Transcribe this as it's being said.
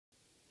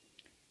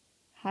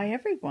Hi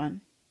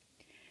everyone.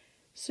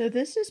 So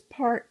this is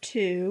part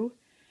 2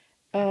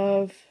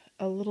 of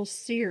a little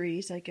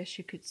series, I guess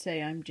you could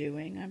say I'm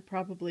doing. I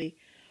probably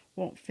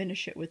won't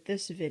finish it with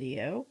this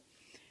video,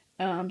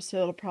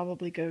 so it'll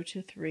probably go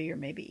to 3 or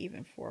maybe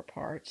even 4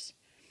 parts,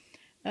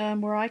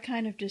 where I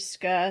kind of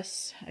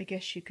discuss, I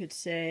guess you could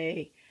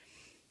say,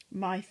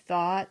 my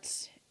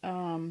thoughts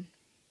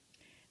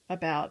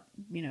about,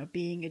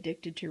 being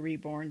addicted to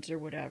reborns or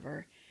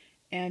whatever,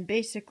 and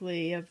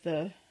basically of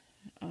the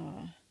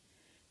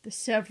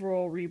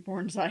several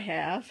reborns I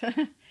have.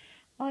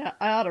 I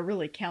ought to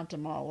really count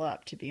them all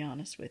up, to be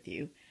honest with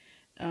you.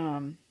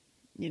 Um,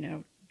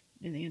 in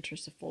the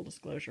interest of full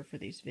disclosure for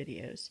these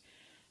videos.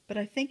 But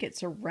I think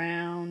it's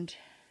around,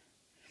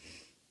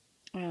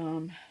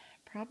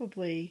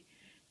 probably,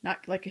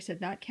 not, like I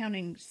said, not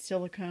counting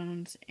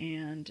silicones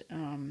and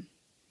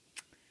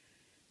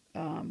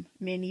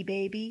mini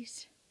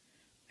babies.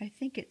 I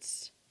think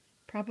it's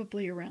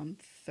probably around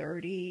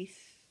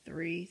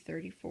 33,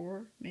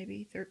 34,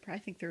 maybe. I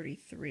think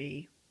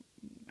 33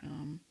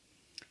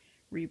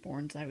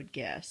 reborns, I would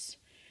guess,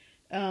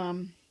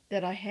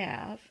 that I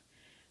have.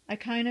 I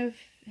kind of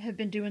have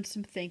been doing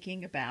some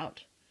thinking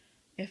about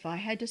if I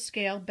had to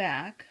scale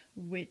back,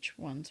 which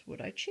ones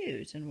would I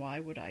choose and why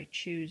would I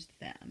choose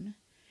them?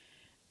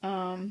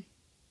 And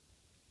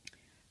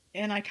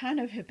I kind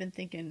of have been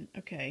thinking,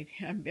 okay,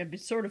 I've been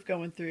sort of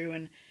going through,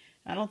 and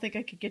I don't think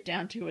I could get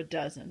down to a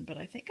dozen, but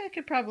I think I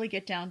could probably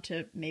get down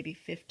to maybe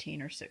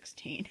 15 or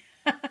 16,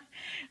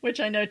 which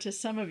I know to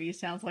some of you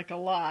sounds like a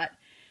lot,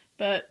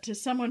 but to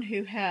someone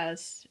who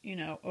has,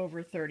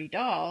 over 30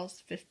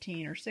 dolls,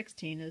 15 or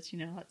 16 is,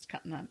 that's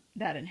cutting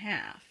that in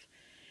half.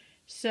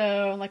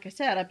 So, like I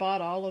said, I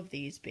bought all of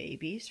these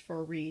babies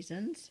for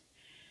reasons,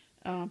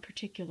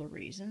 particular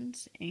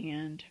reasons,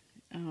 and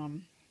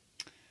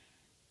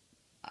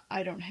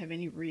I don't have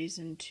any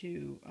reason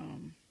to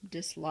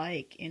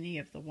dislike any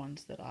of the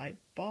ones that I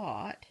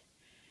bought.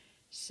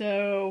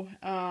 So,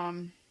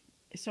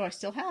 so I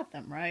still have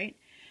them, right?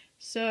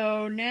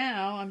 So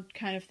now I'm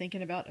kind of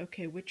thinking about,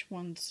 okay, which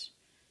ones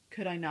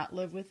could I not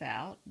live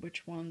without?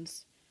 Which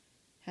ones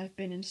have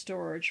been in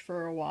storage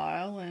for a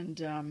while, and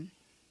I'm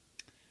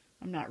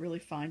not really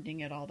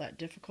finding it all that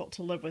difficult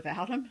to live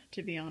without them,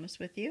 to be honest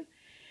with you.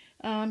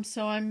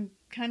 So I'm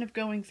kind of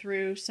going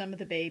through some of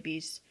the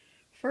babies,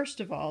 first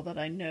of all, that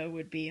I know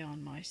would be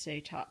on my, say,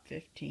 top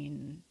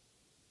 15,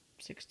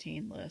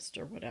 16 list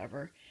or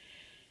whatever.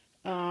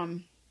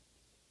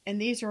 And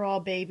these are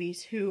all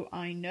babies who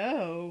I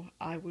know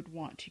I would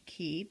want to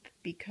keep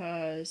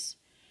because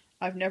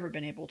I've never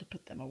been able to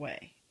put them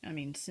away. I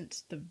mean,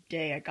 since the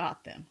day I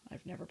got them,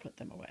 I've never put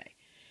them away.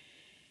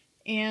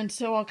 And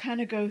so I'll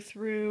kind of go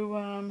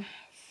through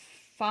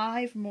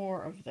 5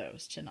 more of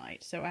those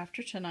tonight. So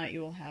after tonight, you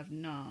will have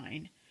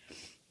 9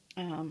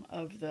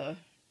 of the,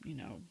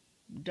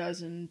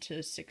 dozen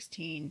to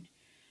 16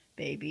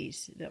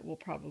 babies that will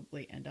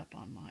probably end up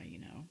on my,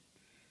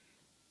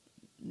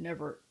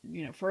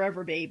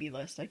 forever baby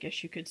list, I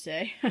guess you could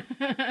say.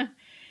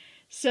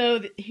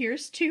 So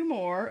here's 2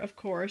 more. Of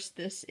course,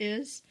 this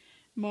is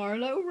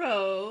Marlowe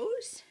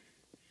Rose,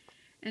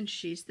 and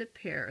she's the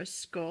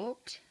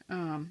Perisculpt.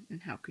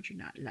 And how could you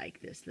not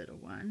like this little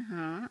one,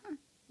 huh?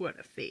 What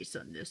a face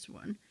on this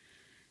one.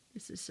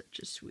 This is such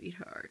a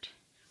sweetheart.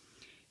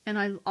 And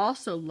I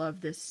also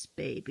love this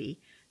baby,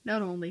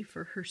 not only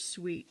for her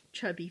sweet,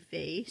 chubby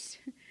face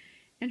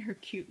and her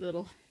cute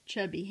little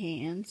chubby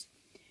hands,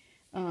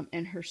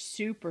 and her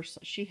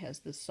she has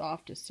the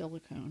softest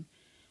silicone,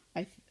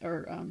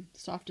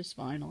 softest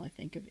vinyl, I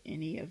think, of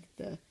any of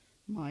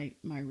my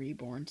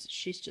reborns.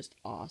 She's just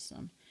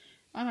awesome.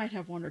 I might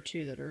have 1 or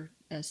 2 that are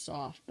as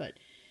soft, but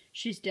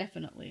she's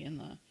definitely in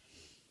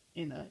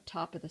the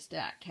top of the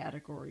stack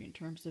category in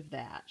terms of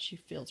that. She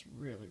feels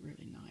really,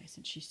 really nice,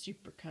 and she's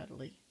super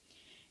cuddly.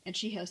 And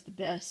she has the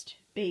best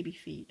baby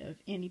feet of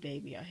any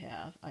baby I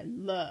have. I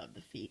love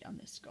the feet on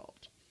this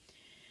sculpt.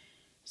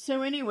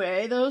 So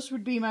anyway, those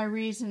would be my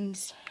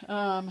reasons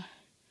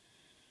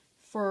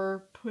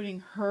for putting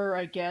her,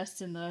 I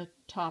guess, in the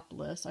top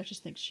list. I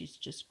just think she's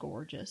just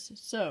gorgeous.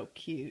 So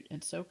cute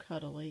and so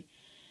cuddly.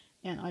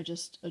 And I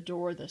just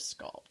adore this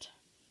sculpt.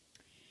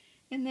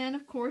 And then,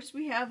 of course,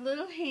 we have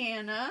little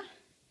Hannah,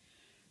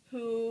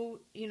 who,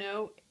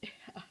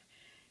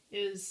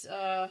 is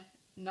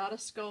not a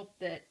sculpt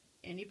that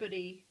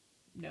anybody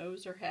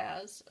knows or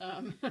has.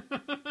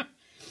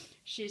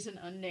 She's an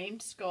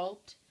unnamed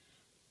sculpt,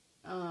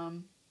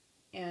 and,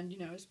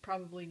 is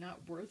probably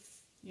not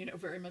worth,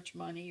 very much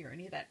money or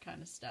any of that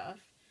kind of stuff.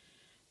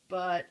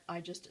 But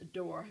I just have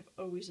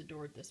always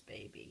adored this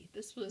baby.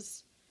 This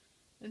was,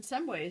 in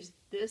some ways,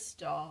 this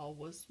doll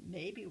was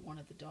maybe one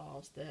of the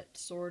dolls that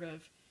sort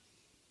of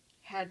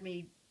had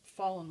me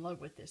fall in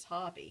love with this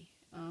hobby.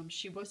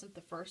 She wasn't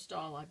the first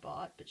doll I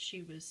bought, but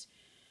she was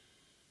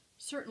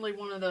certainly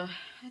one of the,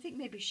 I think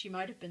maybe she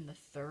might have been the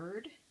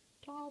 3rd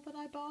doll that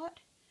I bought.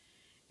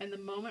 And the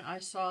moment I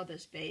saw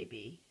this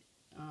baby,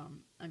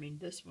 I mean,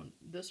 this one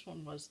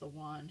was the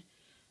one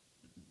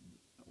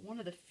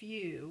of the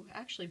few,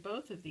 actually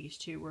both of these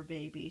 2 were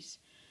babies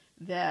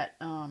that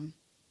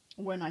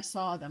when I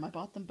saw them, I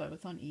bought them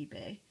both on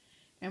eBay.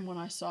 And when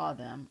I saw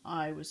them,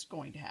 I was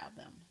going to have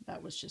them.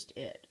 That was just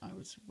it. I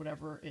was,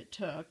 whatever it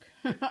took,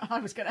 I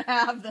was going to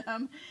have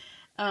them.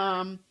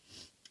 Um,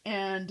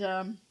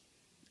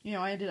 you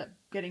know, I ended up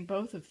getting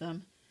both of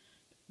them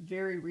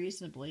very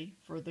reasonably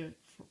for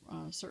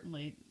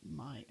certainly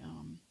my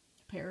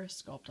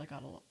Paris sculpt. I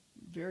got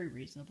very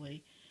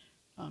reasonably,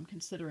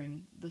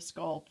 considering the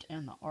sculpt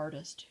and the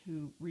artist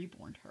who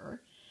reborned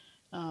her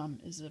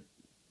is a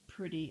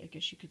pretty, I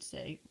guess you could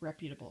say,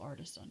 reputable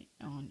artist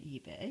on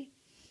eBay.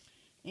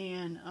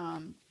 And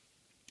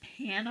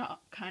Hannah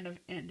kind of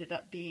ended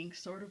up being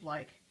sort of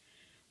like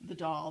the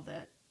doll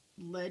that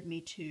led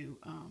me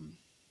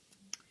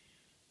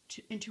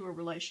into a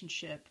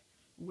relationship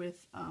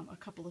with a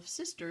couple of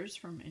sisters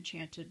from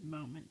Enchanted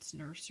Moments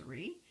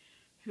Nursery,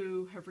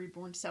 who have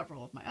reborn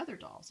several of my other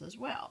dolls as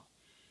well,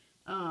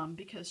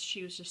 because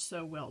she was just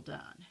so well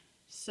done.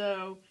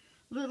 So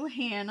little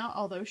Hannah,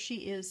 although she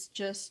is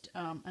just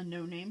a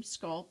no-name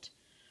sculpt,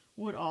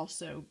 would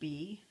also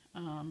be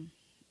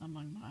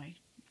among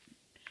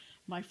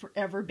my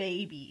forever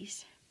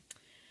babies.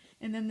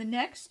 And then the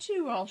next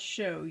two I'll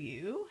show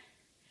you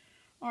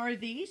are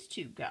these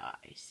two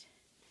guys.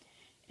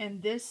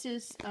 And this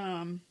is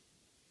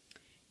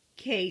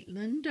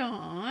Caitlin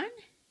Dawn,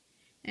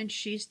 and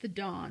she's the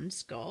Dawn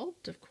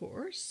sculpt, of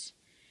course.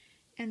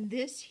 And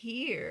this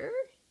here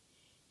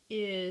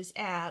is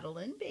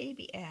Adeline,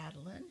 baby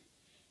Adeline.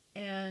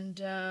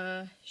 And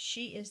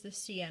she is the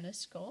Sienna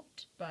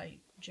sculpt by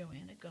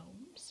Joanna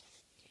Gomes.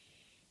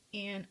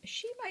 And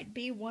she might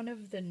be one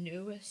of the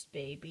newest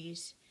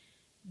babies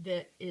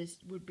that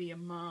would be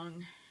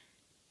among,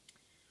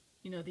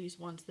 you know, these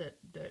ones that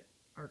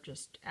are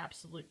just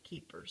absolute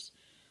keepers.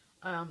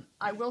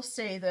 I will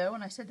say, though,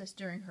 and I said this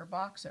during her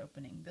box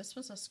opening, this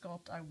was a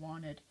sculpt I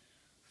wanted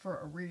for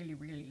a really,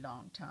 really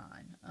long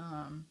time.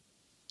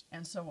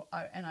 And so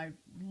I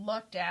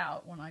lucked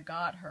out when I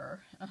got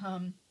her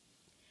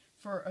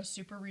for a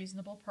super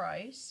reasonable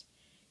price.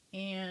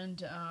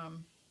 And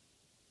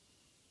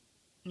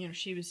you know,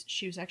 she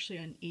was actually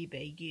on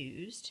eBay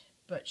used,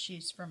 but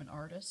she's from an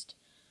artist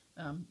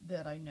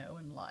that I know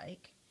and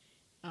like,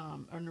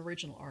 an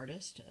original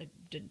artist. I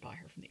didn't buy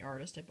her from the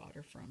artist. I bought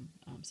her from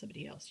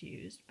somebody else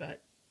used,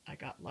 but I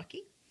got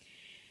lucky.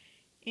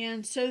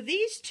 And so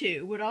these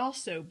two would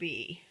also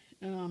be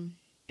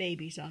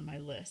babies on my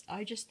list.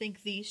 I just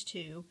think these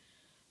two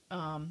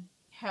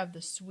have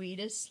the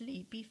sweetest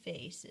sleepy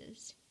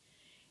faces,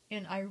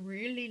 and I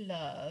really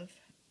love,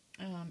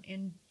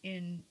 in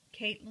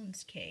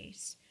Caitlin's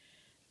case,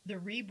 the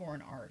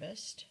reborn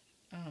artist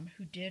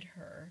who did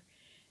her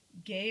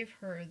gave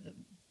her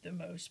the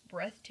most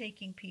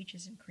breathtaking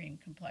peaches and cream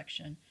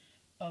complexion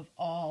of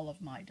all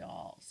of my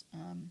dolls.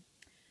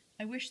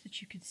 I wish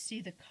that you could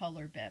see the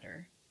color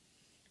better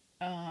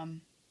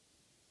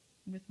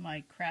with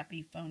my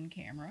crappy phone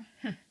camera.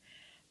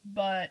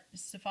 But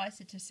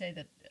suffice it to say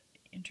that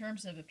in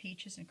terms of a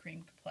peaches and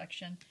cream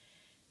complexion,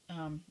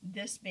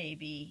 this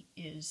baby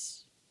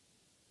is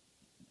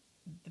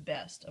the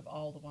best of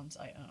all the ones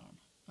I own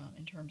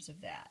in terms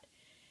of that.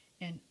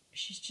 And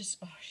she's just,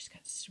 oh, she's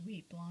got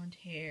sweet blonde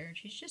hair.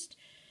 She's just,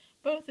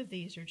 both of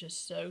these are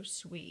just so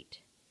sweet.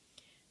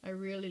 I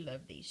really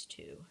love these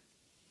two.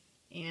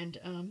 And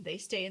they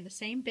stay in the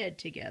same bed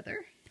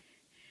together.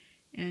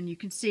 And you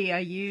can see I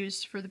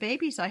use, for the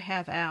babies I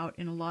have out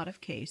in a lot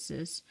of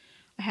cases,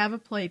 I have a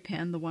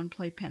playpen, the one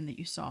playpen that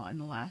you saw in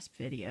the last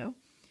video.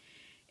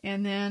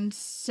 And then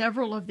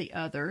several of the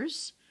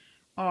others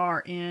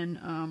are in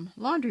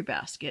laundry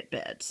basket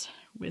beds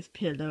with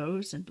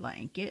pillows and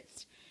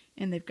blankets.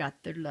 And they've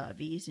got their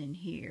loveys in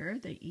here.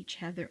 They each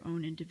have their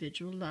own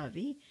individual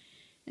lovey.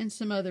 And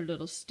some other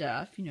little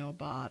stuff, you know, a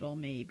bottle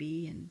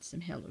maybe, and some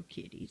Hello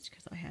Kitties,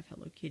 because I have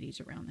Hello Kitties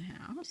around the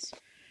house.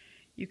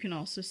 You can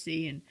also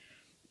see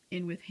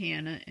in with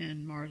Hannah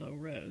and Marlo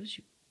Rose,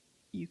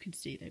 you can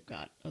see they've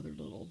got other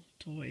little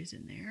toys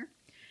in there.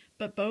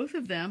 But both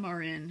of them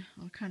are in,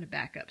 I'll kind of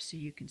back up so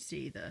you can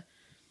see the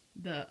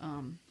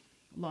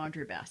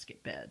laundry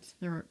basket beds.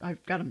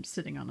 I've got them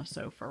sitting on a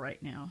sofa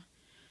right now.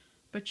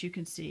 But you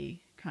can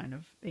see kind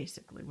of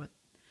basically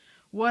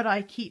what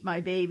I keep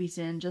my babies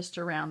in just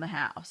around the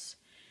house.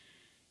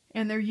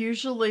 And they're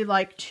usually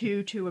like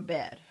two to a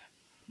bed.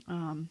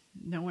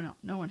 No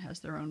one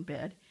has their own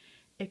bed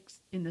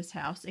in this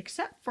house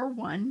except for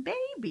one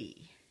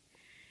baby.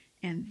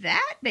 And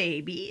that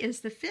baby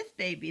is the fifth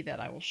baby that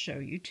I will show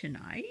you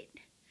tonight.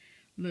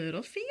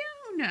 Little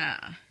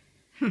Fiona.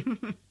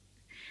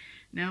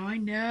 Now I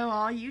know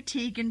all you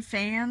Tegan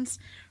fans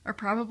are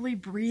probably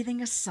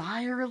breathing a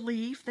sigh of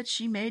relief that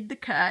she made the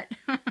cut.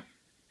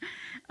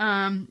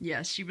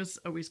 Yes, she was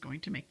always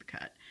going to make the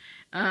cut.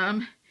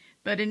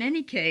 But in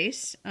any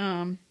case,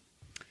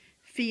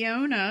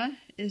 Fiona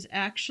is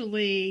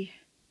actually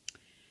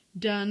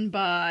done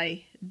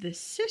by the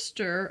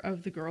sister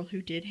of the girl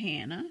who did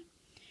Hannah.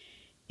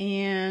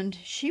 And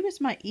she was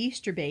my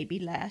Easter baby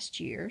last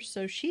year,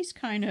 so she's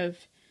kind of,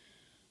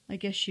 I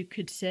guess you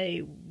could say,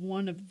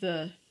 one of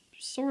the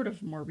sort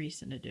of more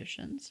recent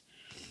additions.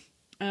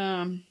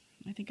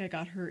 I think I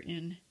got her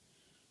in,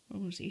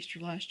 what was Easter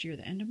last year?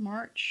 The end of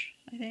March,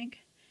 I think.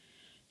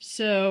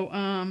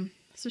 So,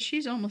 so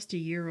she's almost a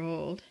year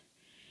old.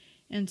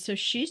 And so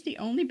she's the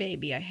only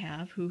baby I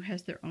have who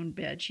has their own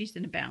bed. She's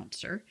in a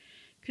bouncer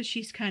because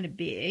she's kind of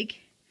big.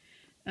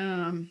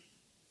 I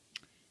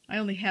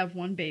only have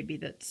one baby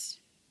that's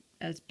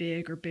as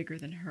big or bigger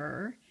than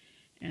her,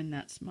 and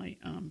that's my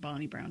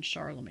Bonnie Brown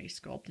Charlemagne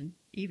sculpt, and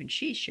even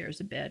she shares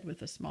a bed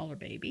with a smaller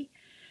baby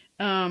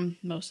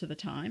most of the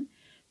time.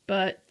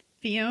 But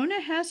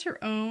Fiona has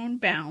her own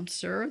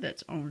bouncer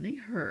that's only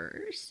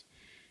hers,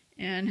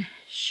 and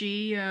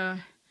she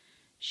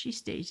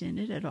stays in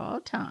it at all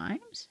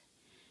times,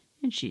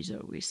 and she's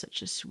always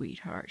such a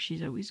sweetheart.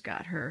 She's always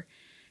got her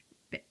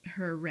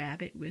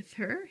rabbit with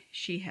her.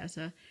 She has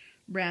a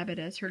rabbit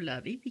as her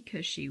lovey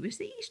because she was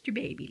the Easter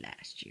baby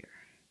last year.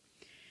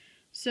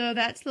 So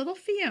that's little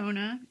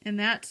Fiona, and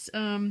that's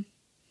the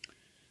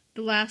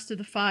last of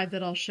the 5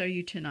 that I'll show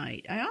you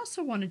tonight. I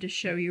also wanted to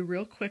show you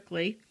real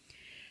quickly,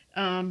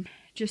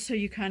 just so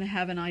you kind of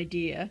have an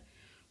idea.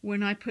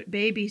 When I put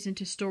babies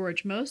into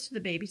storage, most of the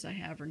babies I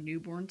have are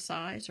newborn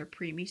size or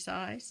preemie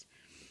size.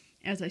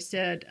 As I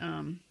said,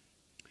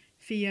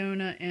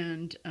 Fiona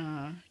and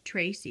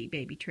Tracy,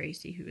 baby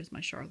Tracy, who is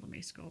my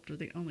Charlemagne sculpt, are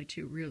the only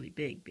 2 really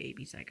big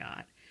babies I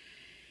got.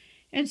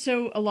 And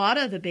so a lot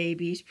of the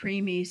babies,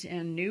 preemies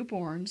and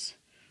newborns,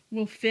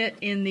 will fit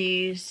in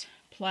these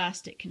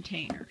plastic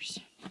containers.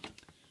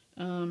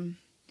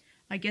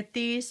 I get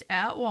these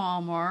at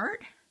Walmart,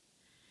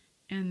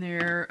 and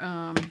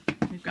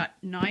they've got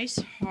nice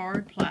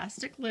hard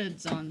plastic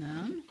lids on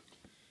them,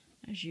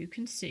 as you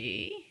can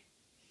see.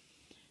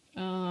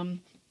 And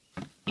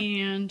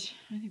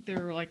I think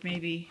they're like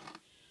maybe,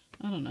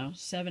 I don't know,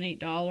 $7,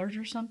 $8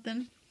 or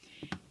something.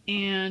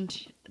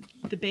 And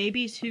the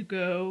babies who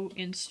go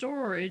in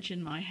storage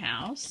in my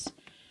house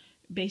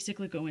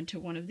basically go into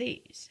one of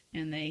these.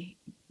 And they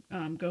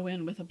go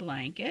in with a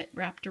blanket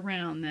wrapped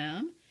around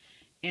them,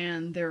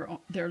 and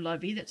their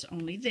lovey that's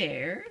only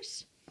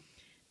theirs,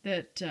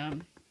 that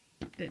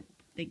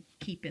they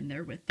keep in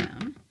there with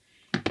them.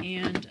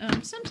 And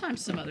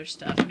sometimes some other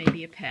stuff,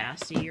 maybe a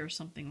passy or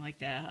something like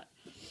that.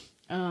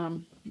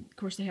 Of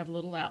course, they have a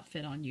little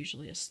outfit on,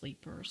 usually a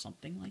sleeper or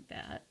something like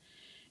that.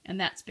 And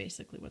that's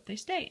basically what they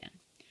stay in.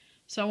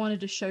 So I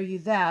wanted to show you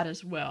that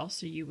as well,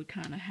 so you would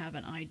kind of have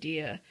an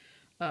idea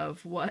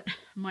of what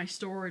my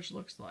storage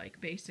looks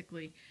like.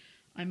 Basically,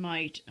 I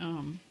might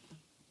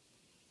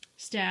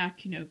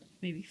stack,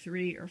 maybe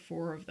 3 or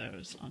 4 of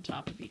those on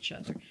top of each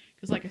other.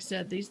 Because like I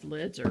said, these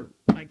lids are,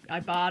 I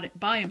buy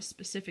them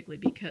specifically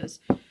because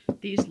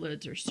these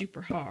lids are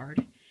super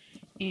hard.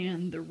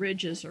 And the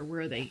ridges are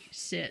where they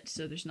sit,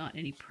 so there's not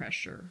any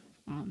pressure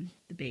on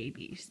the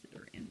babies that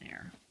are in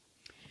there.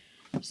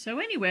 So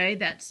anyway,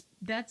 that's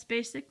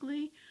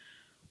basically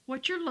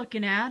what you're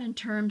looking at in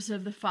terms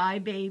of the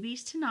 5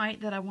 babies tonight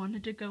that I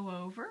wanted to go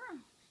over.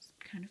 Let's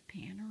kind of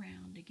pan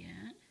around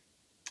again.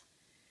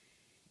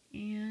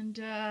 And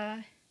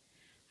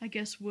I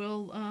guess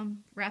we'll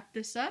wrap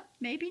this up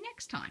maybe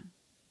next time.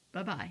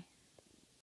 Bye-bye.